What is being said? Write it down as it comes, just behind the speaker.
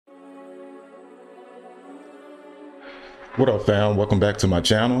What up, fam? Welcome back to my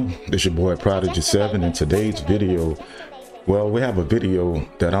channel. This your boy Prodigy7. In today's video, well, we have a video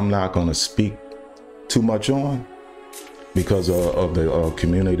that I'm not going to speak too much on because of the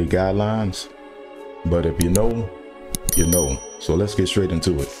community guidelines, but if you know, you know. So let's get straight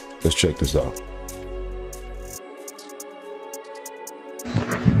into it. Let's check this out.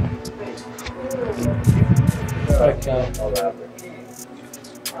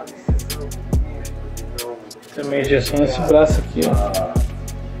 Também injeção nesse braço aqui, ó.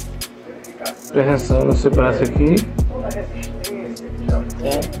 Pressão nesse braço aqui.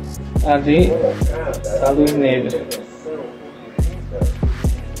 Tá? Ali a luz negra.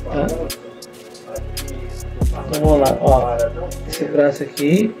 Tá? Então vamos lá, ó. Esse braço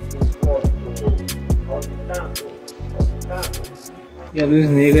aqui. E a luz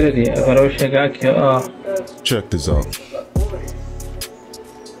negra ali. Agora eu vou chegar aqui, ó. Check this out.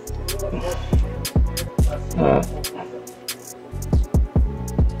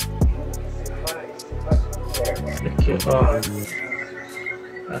 Aqui, ó.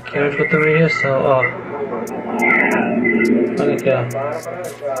 Aqui é onde eu tomei injeção, ó. Olha aqui, ó.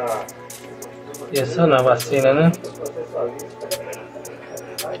 Injeção na vacina, né?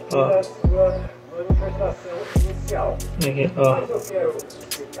 Ó. Aqui, ó.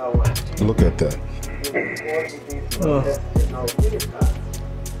 Look at that. Ó.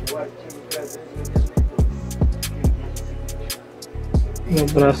 Meu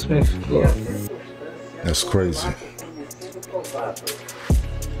braço me ficou. That's crazy.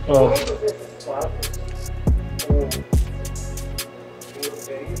 Ó.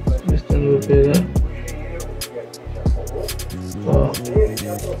 Testando o pegar. Ó.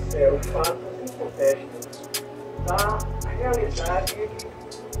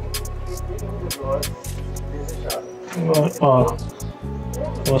 Ó.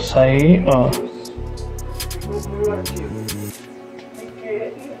 Vou sair, ó.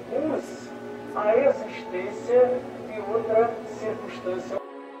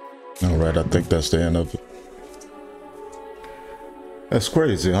 All right, I think that's the end of it. That's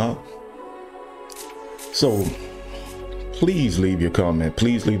crazy, huh? So please leave your comment.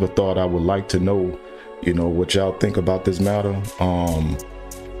 Please leave a thought. I would like to know, what y'all think about this matter.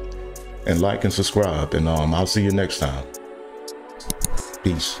 And like and subscribe, and I'll see you next time.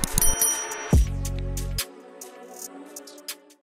 Peace.